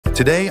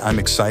Today, I'm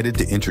excited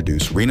to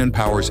introduce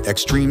Renonpower's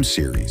Xtreme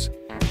series,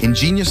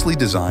 ingeniously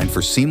designed for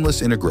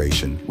seamless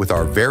integration with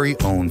our very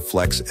own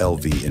Flex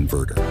LV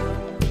inverter.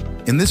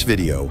 In this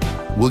video,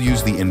 we'll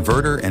use the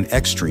inverter and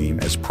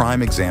Xtreme as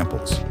prime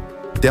examples,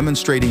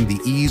 demonstrating the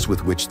ease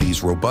with which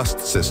these robust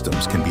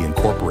systems can be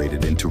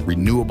incorporated into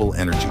renewable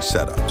energy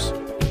setups.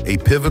 A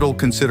pivotal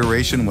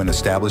consideration when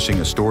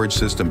establishing a storage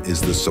system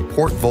is the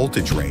support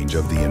voltage range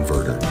of the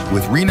inverter.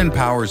 With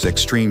Renonpower's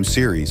Xtreme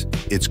series,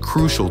 it's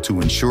crucial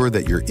to ensure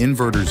that your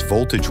inverter's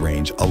voltage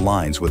range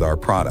aligns with our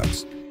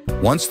products.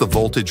 Once the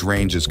voltage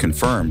range is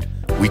confirmed,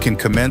 we can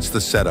commence the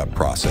setup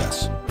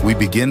process. We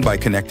begin by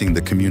connecting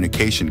the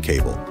communication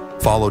cable,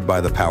 followed by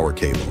the power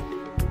cable.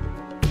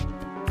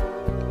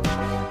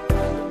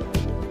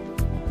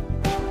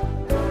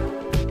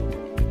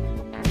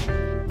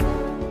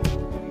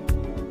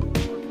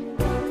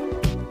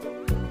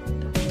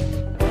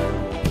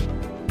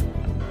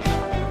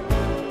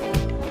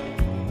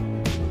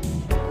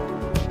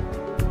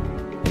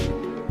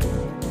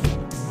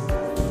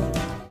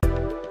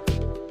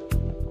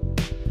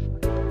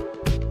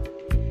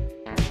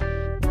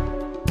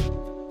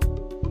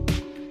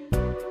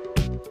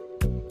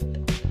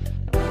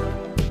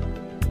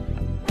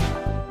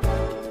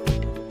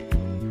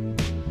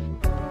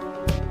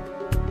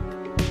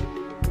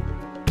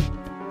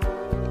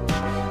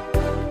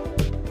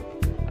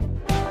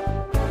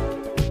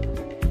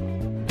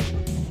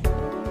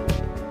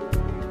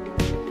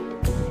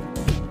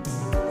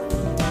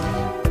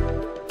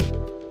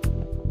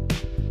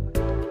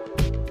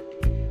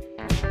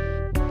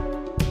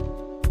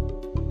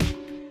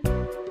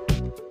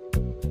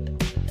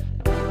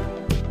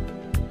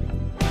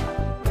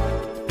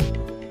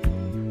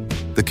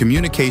 The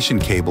communication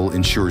cable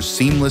ensures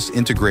seamless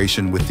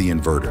integration with the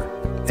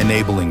inverter,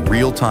 enabling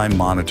real-time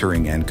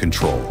monitoring and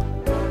control.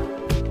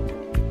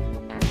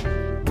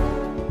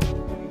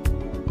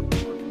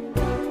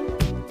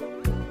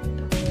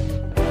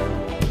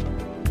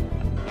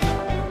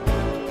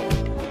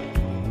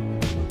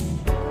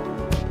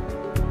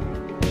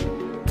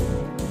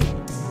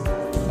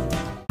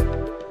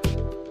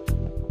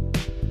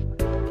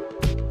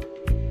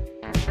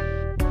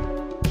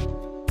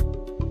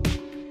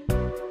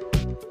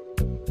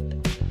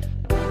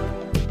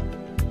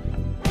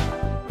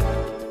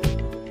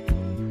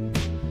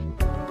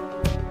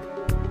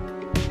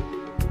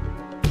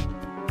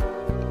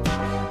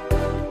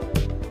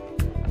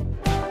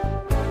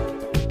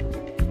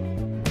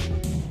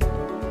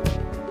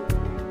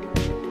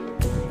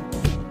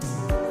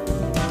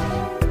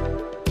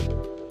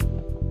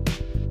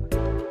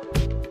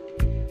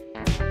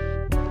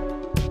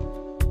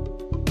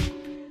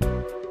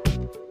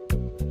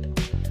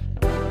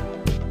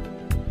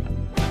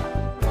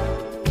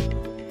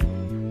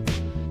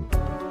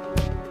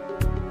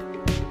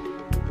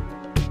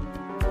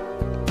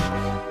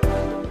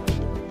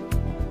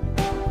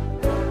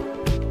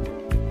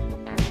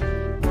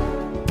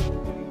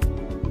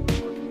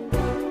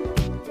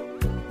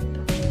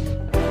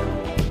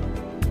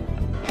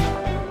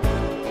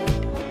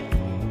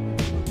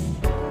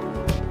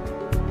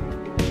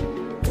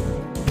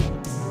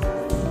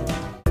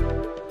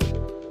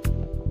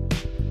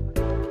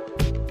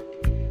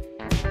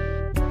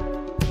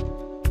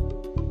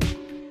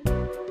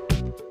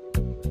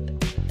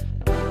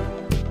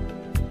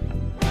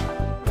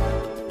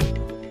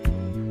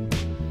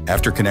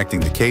 After connecting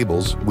the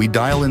cables, we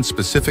dial in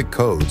specific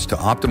codes to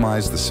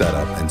optimize the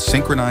setup and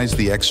synchronize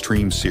the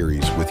Xtreme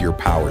series with your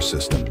power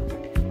system.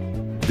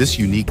 This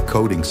unique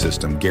coding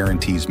system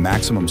guarantees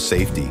maximum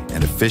safety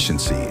and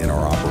efficiency in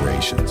our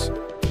operations.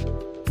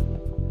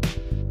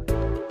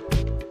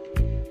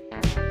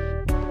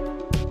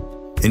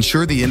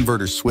 Ensure the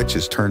inverter switch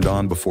is turned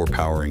on before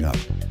powering up.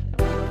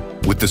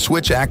 With the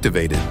switch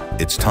activated,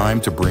 it's time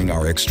to bring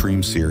our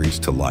Xtreme series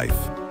to life.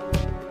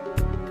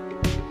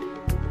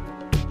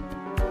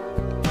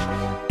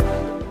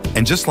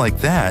 And just like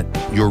that,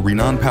 your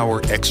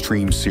Renonpower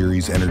Xtreme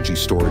series energy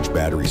storage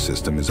battery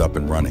system is up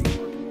and running.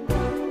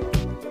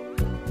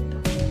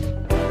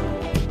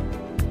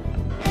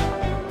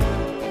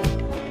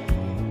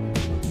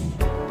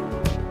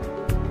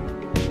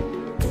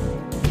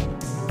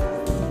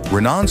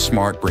 Renon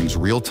Smart brings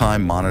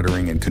real-time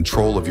monitoring and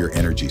control of your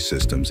energy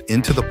systems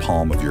into the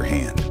palm of your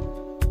hand.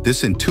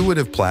 This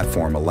intuitive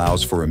platform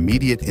allows for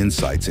immediate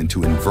insights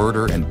into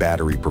inverter and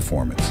battery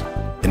performance,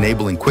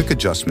 enabling quick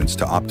adjustments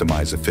to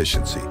optimize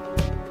efficiency.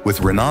 With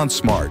Renon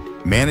Smart,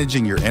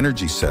 managing your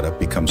energy setup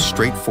becomes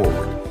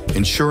straightforward,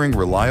 ensuring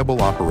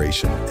reliable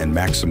operation and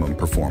maximum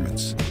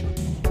performance.